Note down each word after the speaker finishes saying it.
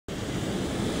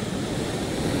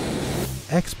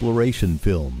Exploration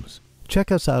Films.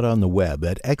 Check us out on the web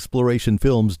at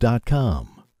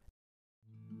explorationfilms.com.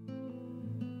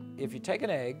 If you take an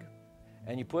egg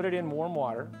and you put it in warm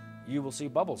water, you will see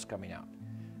bubbles coming out.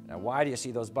 Now, why do you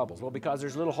see those bubbles? Well, because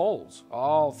there's little holes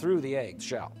all through the egg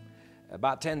shell.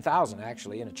 About 10,000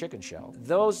 actually in a chicken shell.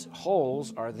 Those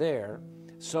holes are there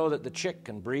so that the chick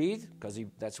can breathe, because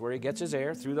that's where he gets his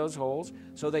air, through those holes,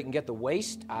 so they can get the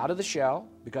waste out of the shell,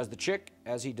 because the chick,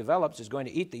 as he develops, is going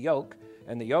to eat the yolk,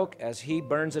 and the yolk, as he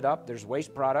burns it up, there's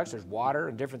waste products, there's water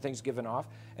and different things given off,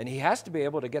 and he has to be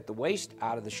able to get the waste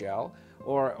out of the shell,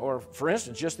 or for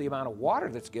instance, just the amount of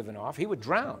water that's given off, he would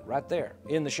drown right there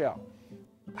in the shell.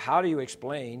 How do you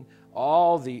explain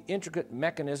all the intricate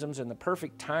mechanisms and the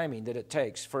perfect timing that it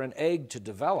takes for an egg to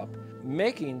develop,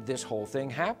 making this whole thing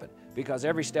happen? Because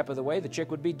every step of the way, the chick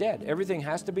would be dead. Everything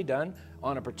has to be done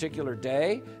on a particular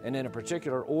day and in a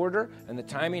particular order, and the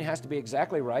timing has to be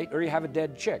exactly right, or you have a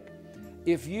dead chick.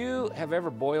 If you have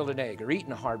ever boiled an egg or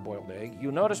eaten a hard-boiled egg,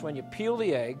 you'll notice when you peel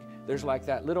the egg, there's like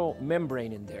that little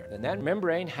membrane in there, and that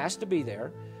membrane has to be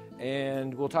there.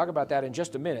 And we'll talk about that in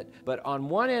just a minute. But on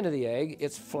one end of the egg,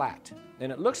 it's flat,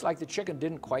 and it looks like the chicken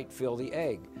didn't quite fill the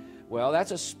egg. Well,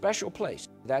 that's a special place.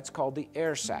 That's called the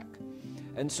air sac.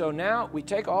 And so now we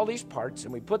take all these parts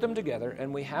and we put them together,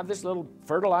 and we have this little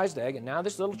fertilized egg, and now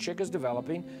this little chick is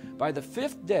developing. By the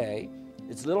 5th day,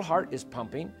 its little heart is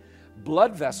pumping.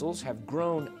 Blood vessels have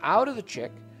grown out of the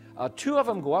chick. 2 of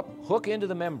them go up, hook into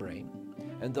the membrane.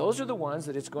 And those are the ones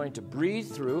that it's going to breathe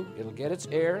through. It'll get its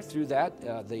air through that.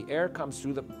 The air comes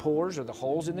through the pores or the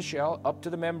holes in the shell up to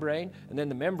the membrane, and then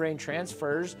the membrane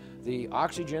transfers the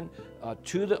oxygen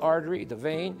to the artery, the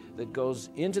vein that goes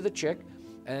into the chick.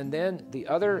 And then the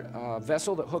other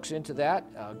vessel that hooks into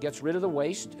that gets rid of the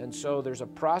waste. And so there's a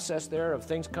process there of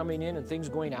things coming in and things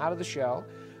going out of the shell.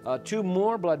 2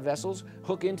 more blood vessels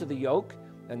hook into the yolk,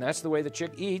 and that's the way the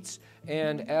chick eats.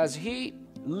 And as he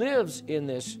lives in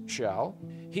this shell,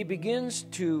 he begins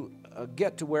to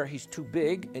get to where he's too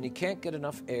big and he can't get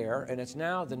enough air, and it's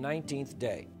now the 19th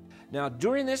day. Now,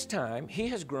 during this time, he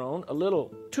has grown a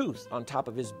little tooth on top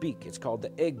of his beak. It's called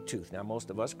the egg tooth. Now, most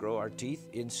of us grow our teeth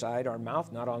inside our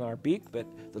mouth, not on our beak, but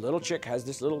the little chick has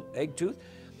this little egg tooth.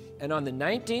 And on the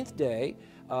 19th day,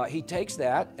 he takes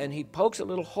that and he pokes a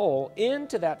little hole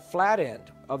into that flat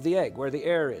end of the egg where the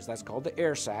air is. That's called the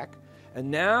air sac. And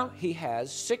now he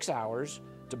has 6 hours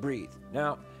to breathe.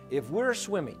 Now, if we're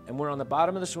swimming and we're on the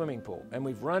bottom of the swimming pool and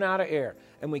we've run out of air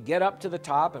and we get up to the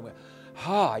top and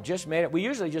I just made it. We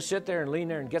usually just sit there and lean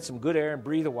there and get some good air and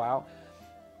breathe a while.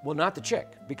 Well, not the chick,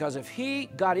 because if he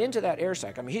got into that air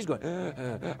sac, I mean, he's going,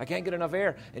 I can't get enough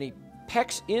air, and he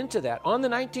pecks into that on the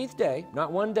 19th day,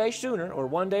 not 1 day sooner or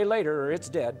 1 day later or it's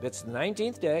dead. It's the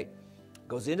 19th day,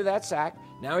 goes into that sac.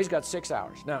 Now he's got 6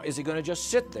 hours. Now, is he going to just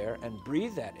sit there and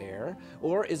breathe that air,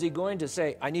 or is he going to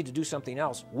say, I need to do something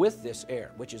else with this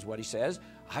air, which is what he says.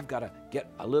 I've got to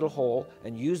get a little hole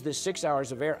and use this 6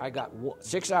 hours of air. I got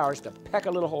 6 hours to peck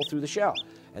a little hole through the shell.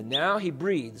 And now he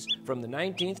breathes from the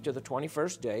 19th to the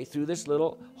 21st day through this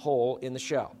little hole in the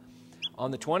shell.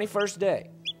 On the 21st day,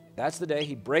 that's the day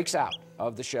he breaks out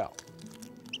of the shell.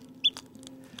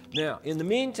 Now, in the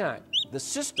meantime, the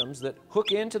systems that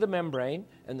hook into the membrane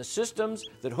and the systems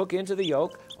that hook into the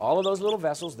yolk, all of those little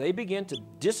vessels, they begin to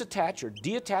disattach or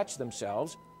deattach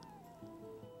themselves.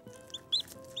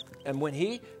 And when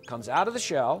he comes out of the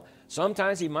shell,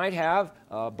 sometimes he might have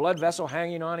a blood vessel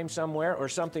hanging on him somewhere or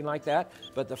something like that.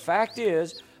 But the fact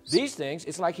is, these things,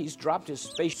 it's like he's dropped his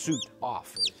spacesuit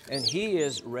off and he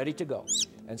is ready to go.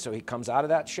 And so he comes out of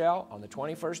that shell on the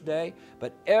 21st day,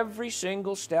 but every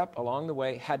single step along the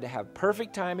way had to have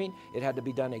perfect timing. It had to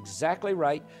be done exactly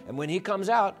right. And when he comes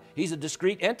out, he's a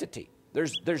discrete entity.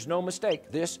 There's no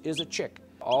mistake. This is a chick.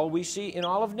 All we see in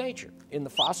all of nature, in the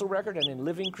fossil record and in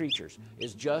living creatures,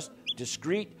 is just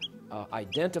discrete,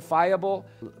 identifiable.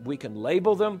 We can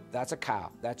label them. That's a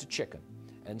cow. That's a chicken.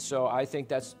 And so I think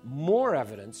that's more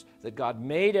evidence that God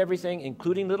made everything,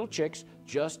 including little chicks,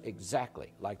 just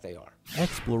exactly like they are.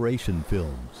 Exploration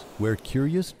Films, where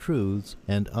curious truths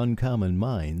and uncommon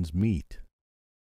minds meet.